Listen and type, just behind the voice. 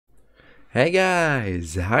Hey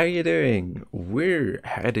guys, how you doing? We're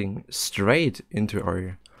heading straight into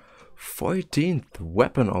our 14th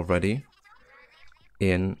weapon already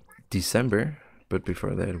in December, but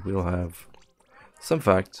before that we'll have some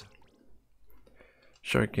facts.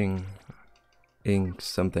 Sharking ink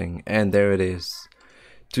something, and there it is.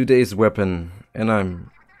 Today's weapon, and I'm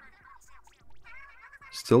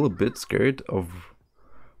still a bit scared of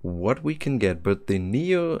what we can get, but the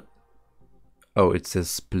Neo... Oh, it says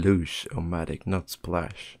Sploosh-o-matic, not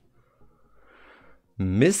Splash.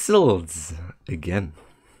 Missiles! Again.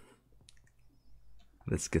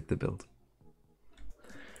 Let's get the build.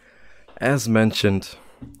 As mentioned,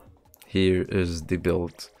 here is the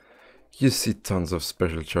build. You see tons of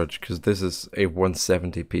special charge, because this is a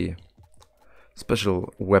 170p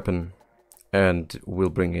special weapon, and we'll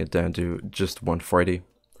bring it down to just 140.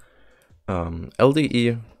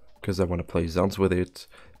 LDE, because I want to play zones with it.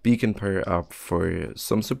 Beacon power up for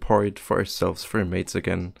some support for ourselves, for mates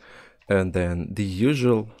again, and then the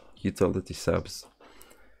usual utility subs.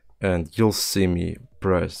 And you'll see me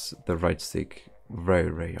press the right stick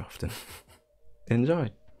very often. Enjoy!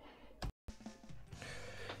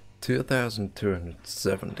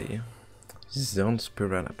 2270 zones per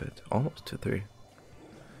ranapid, almost to 3.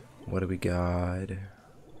 What do we got?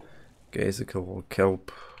 Gazical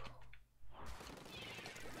kelp.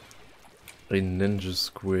 A ninja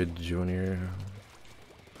squid junior.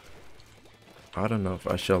 I don't know if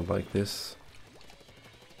I shall like this.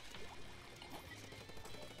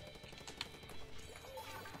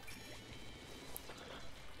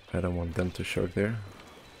 I don't want them to shark there.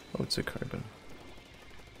 Oh, it's a carbon.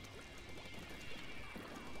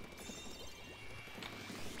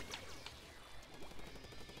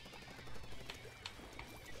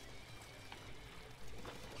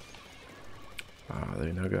 Ah,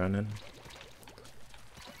 they're not going in.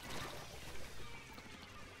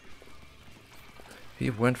 He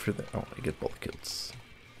went for the... Oh, I get both kills.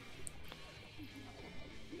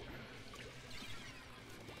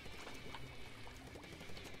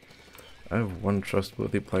 I have one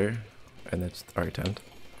trustworthy player, and it's R10.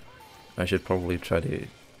 I should probably try to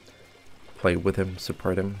play with him,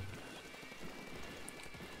 support him.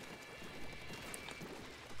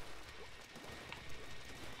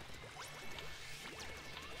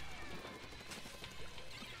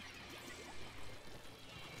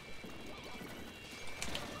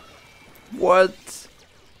 What?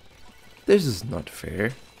 This is not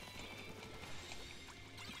fair.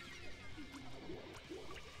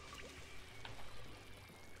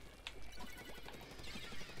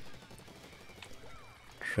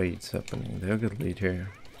 Trades happening. They're a good lead here.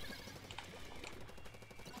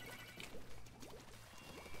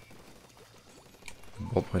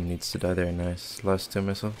 Ballpoint needs to die there. Nice. Last 2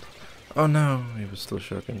 missiles. Oh no, he was still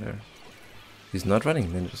shocking there. He's not running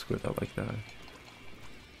ninja squid. I like that.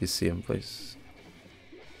 You see him, please.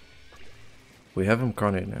 We have him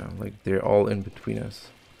cornered now. Like, they're all in between us.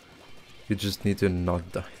 You just need to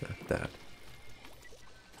not die like that.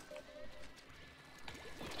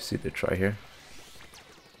 See the try here.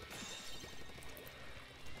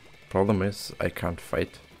 Problem is, I can't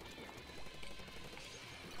fight.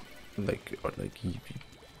 Like, or like,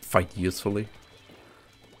 fight usefully.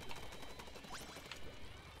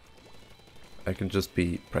 I can just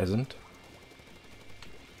be present.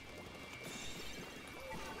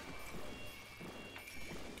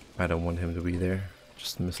 I don't want him to be there.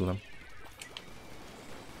 Just missile him.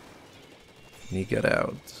 He get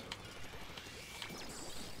out.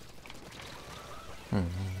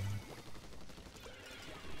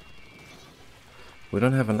 We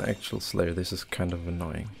don't have an actual slayer. This is kind of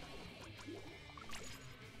annoying.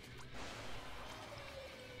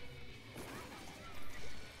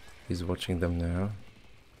 He's watching them now.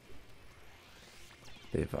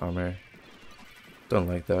 They have armor. Don't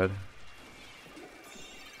like that.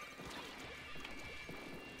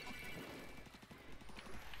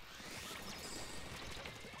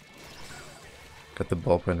 Got the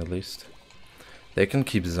ballpoint at least. They can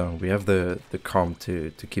keep zone. We have the calm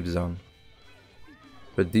to keep zone.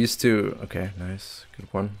 But these two, okay, nice, good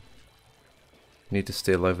one. Need to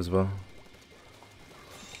stay alive as well.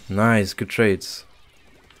 Nice, good trades.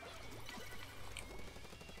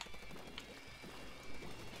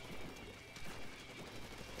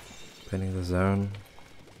 Pinning the zone.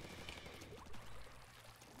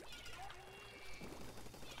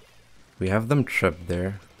 We have them trapped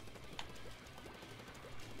there.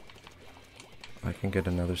 I can get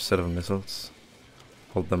another set of missiles.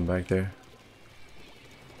 Hold them back there.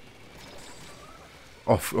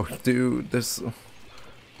 Oh dude, this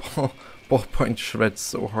ballpoint shreds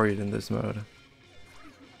so hard in this mode.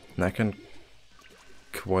 And I can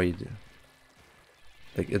quite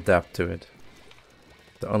like adapt to it.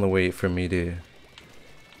 The only way for me to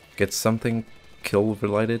get something kill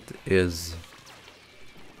related is,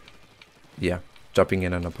 yeah, jumping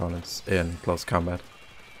in on opponents in close combat.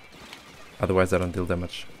 Otherwise I don't deal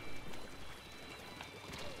damage.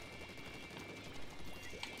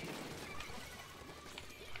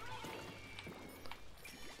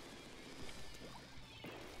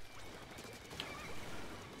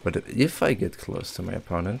 But if I get close to my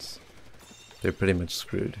opponents, they're pretty much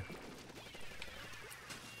screwed.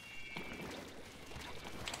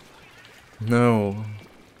 No.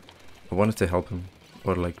 I wanted to help him,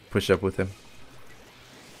 or like push up with him.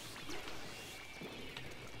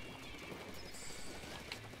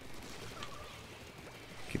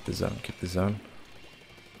 Keep the zone, keep the zone.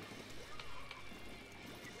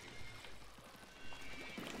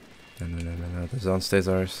 No, the zone stays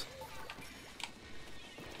ours.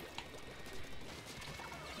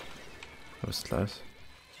 That was close.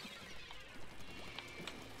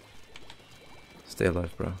 Stay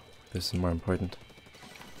alive, bro. This is more important.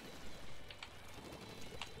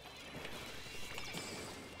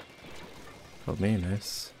 Help me,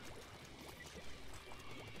 nice.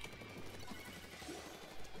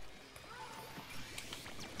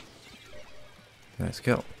 Nice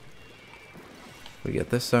kill. We get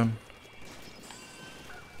this zone.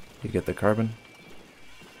 You get the carbon.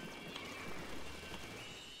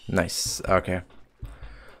 Nice, okay.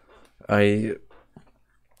 I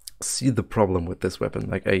see the problem with this weapon.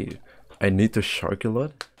 Like I need to shark a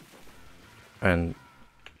lot, and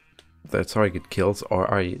that's how I get kills,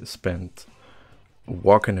 or I spend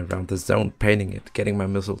walking around the zone painting it, getting my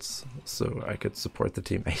missiles so I could support the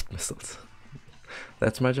team 8 missiles.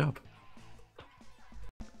 That's my job.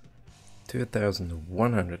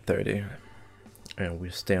 2130, and we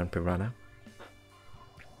stay on Piranha.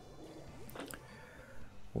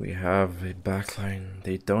 We have a backline.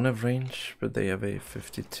 They don't have range, but they have a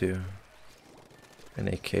 52 and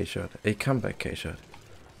a K-shot, a comeback K-shot.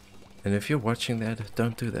 And if you're watching that,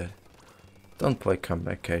 don't do that. Don't play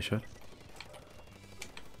comeback K-shot.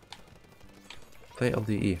 Play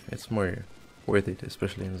LDE. It's more worth it,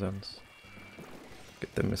 especially in zones.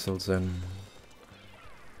 Get the missiles in.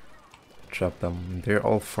 Trap them. They're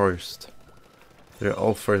all first. They're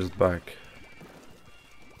all first back.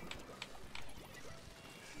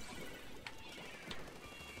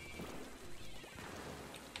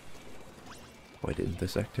 Why didn't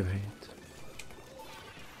this activate?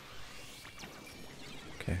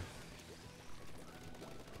 Okay.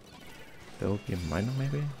 There will be a miner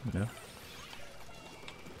maybe? No.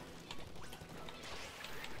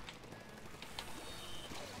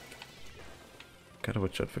 Gotta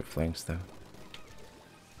watch out for flanks though.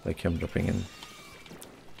 Like him dropping in.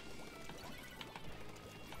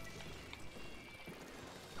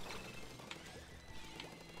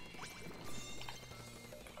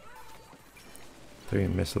 Three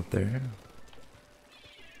missile there.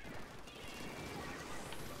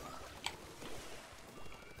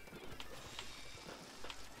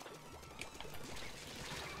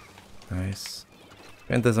 Nice.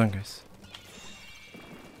 And the zone, guys.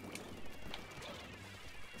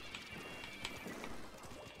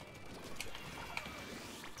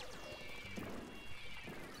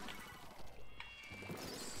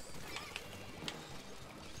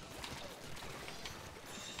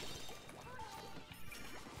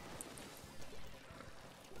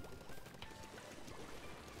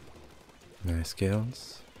 Nice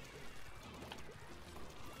kills.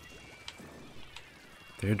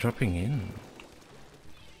 They're dropping in.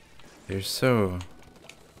 They're so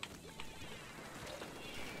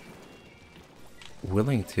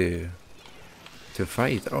willing to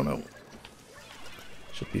fight. Oh no.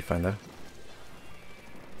 Should be fine though.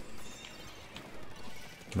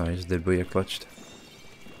 Nice, the booyah clutched.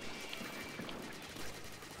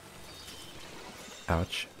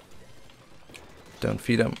 Ouch. Don't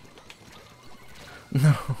feed him.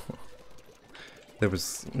 No. There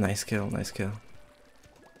was nice kill, nice kill.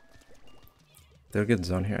 They'll get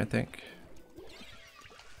zone here, I think.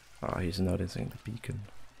 Oh, he's noticing the beacon.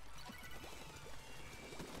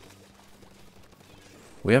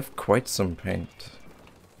 We have quite some paint.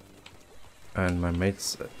 And my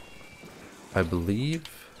mates, I believe,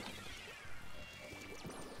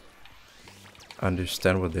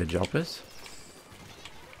 understand what their job is.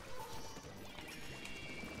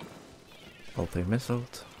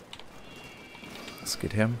 Multi-missiled. Let's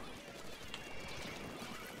get him.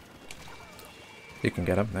 You can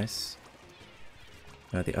get him, nice.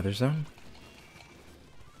 The other zone.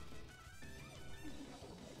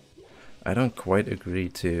 I don't quite agree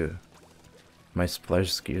to my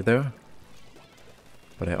splash gear though,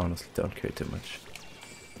 but I honestly don't care too much.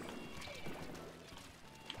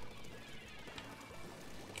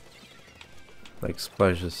 Like,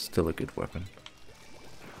 Splash is still a good weapon.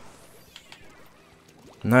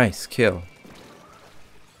 Nice kill.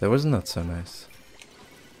 That was not so nice.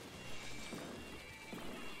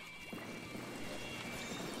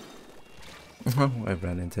 Oh, I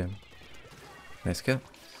ran into him. Nice kill.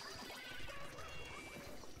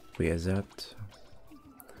 We are that.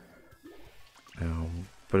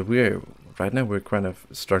 But right now we're kind of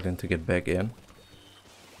starting to get back in.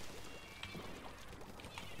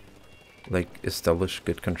 Like, establish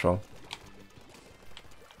good control.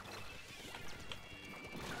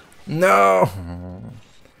 No!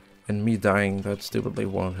 And me dying that stupidly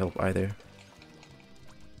won't help either.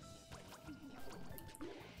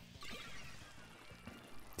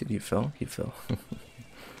 Did he fall? He fell.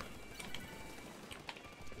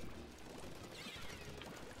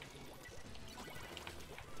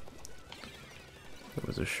 That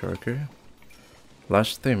was a sharker.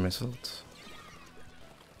 Last 3 missiles.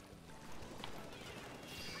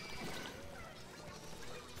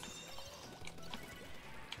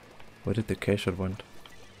 Where did the K-shot went?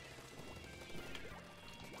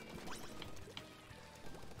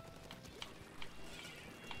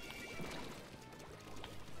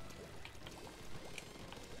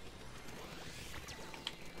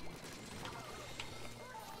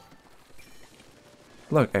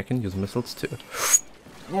 Look, I can use missiles too.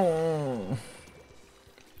 Oh.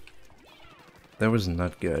 That was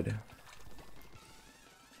not good.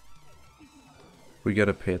 We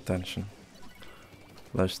gotta pay attention.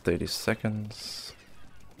 Last 30 seconds.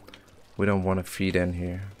 We don't want to feed in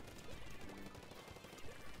here.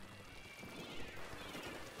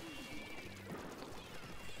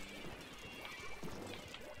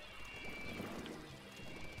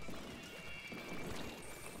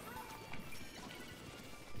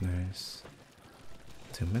 Nice.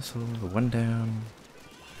 2 missile, 1 down.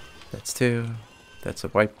 That's 2. That's a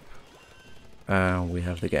wipe. We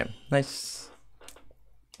have the game. Nice.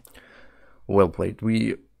 Well played.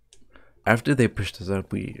 After they pushed us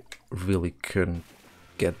out, we really couldn't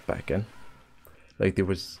get back in. Like, there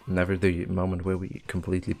was never the moment where we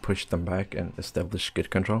completely pushed them back and established good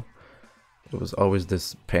control. It was always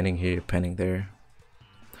this panning here, panning there.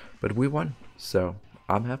 But we won, so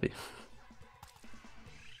I'm happy.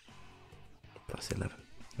 Plus 11.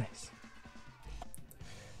 Nice.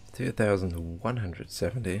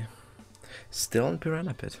 2170. Still in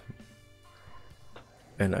Piranha Pit.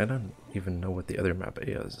 And I don't even know what the other map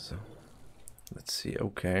is. Let's see,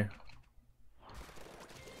 okay.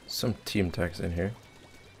 Some team tags in here.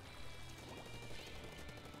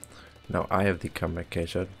 Now I have the comeback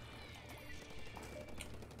K-shot.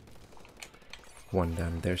 1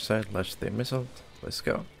 down their side, last they missile. Let's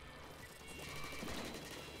go.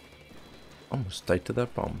 Almost died to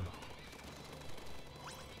that bomb.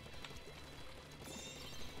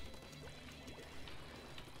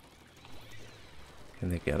 Can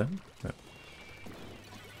they get him? No.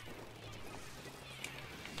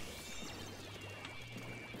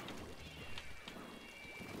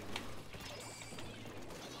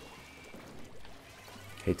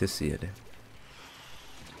 Hate to see it.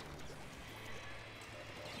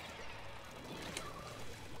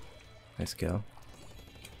 Nice kill.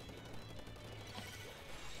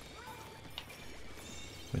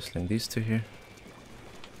 Whistling these two here.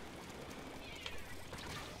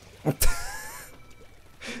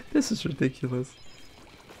 This is ridiculous.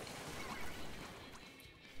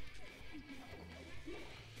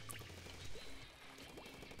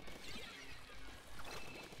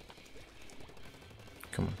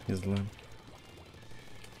 Come on, here's the lamp.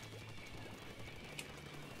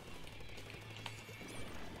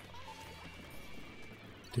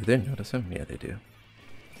 Do they notice him? Yeah, they do.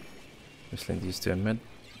 Whistling these two in mid.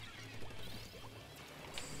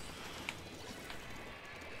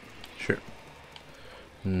 Sure.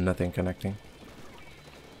 Nothing connecting.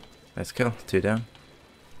 Nice kill. 2 down.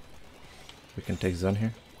 We can take zone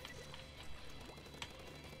here.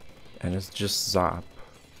 And it's just Zap.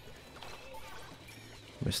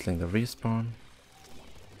 Whistling the respawn.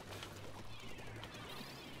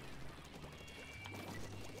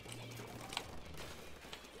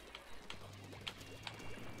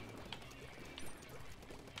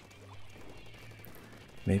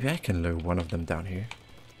 Maybe I can lure one of them down here.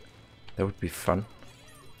 That would be fun.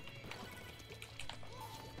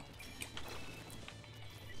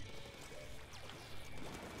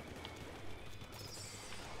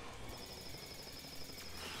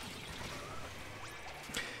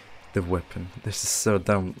 The weapon. This is so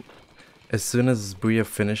dumb. As soon as Booyah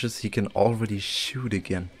finishes, he can already shoot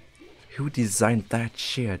again. Who designed that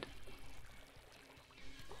shit?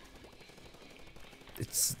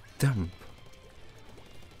 It's dumb.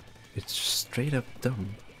 It's straight up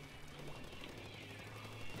dumb.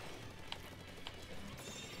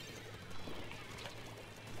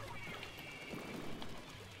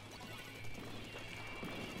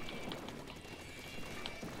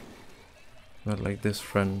 Not like this,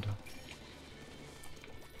 friend.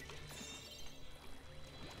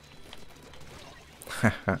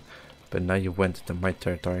 Haha, but now you went to my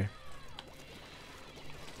territory.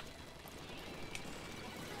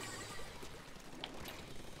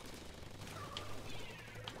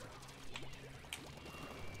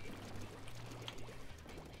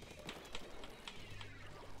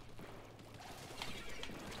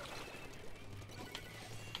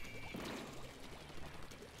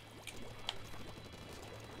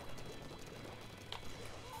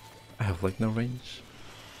 I have like no range.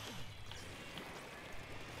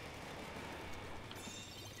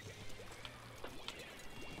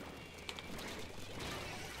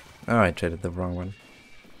 Oh, I traded the wrong one.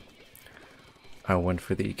 I went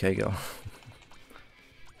for the EK girl.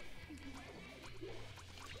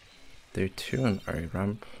 There are two on our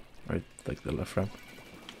ramp, or like the left ramp.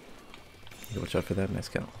 You watch out for that, nice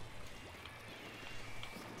kill.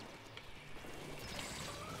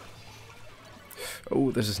 Oh,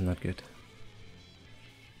 this is not good.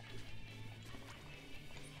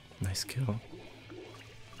 Nice kill.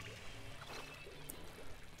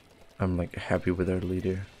 I'm like happy with our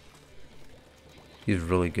leader. He's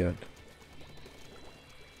really good.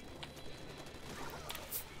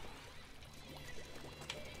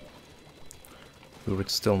 We would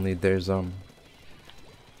still need their Come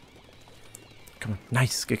on,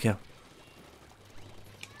 nice, good kill.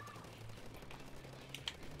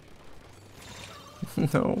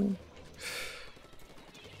 No.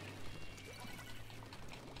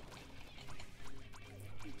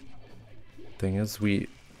 Thing is, we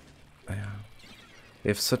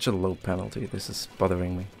have such a low penalty. This is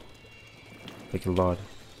bothering me, like a lot.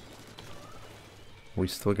 We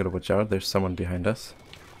still gotta watch out. There's someone behind us.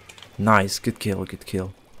 Nice, good kill, good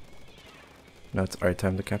kill. Now it's our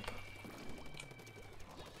time to cap.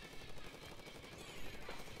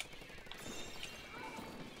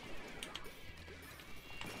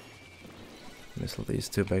 Missile these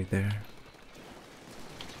two back there.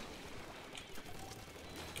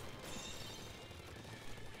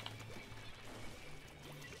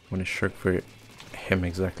 Wanna shirk for him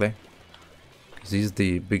exactly, because he's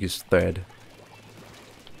the biggest threat.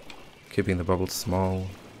 Keeping the bubbles small.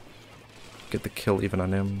 Get the kill even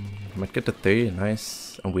on him. Might get the 3,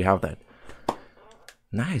 nice. And we have that.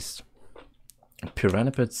 Nice.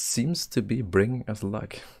 Piranapet seems to be bringing us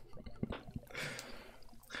luck.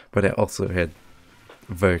 But I also had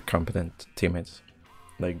very competent teammates.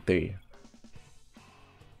 Like, they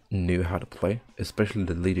knew how to play. Especially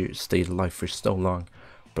the leader stayed alive for so long.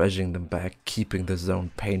 Bridging them back, keeping the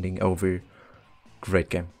zone, painting over. Great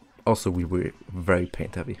game. Also, we were very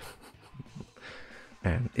paint heavy.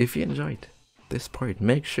 And if you enjoyed this part,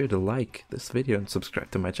 make sure to like this video and subscribe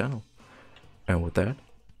to my channel. And with that,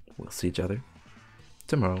 we'll see each other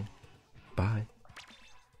tomorrow. Bye.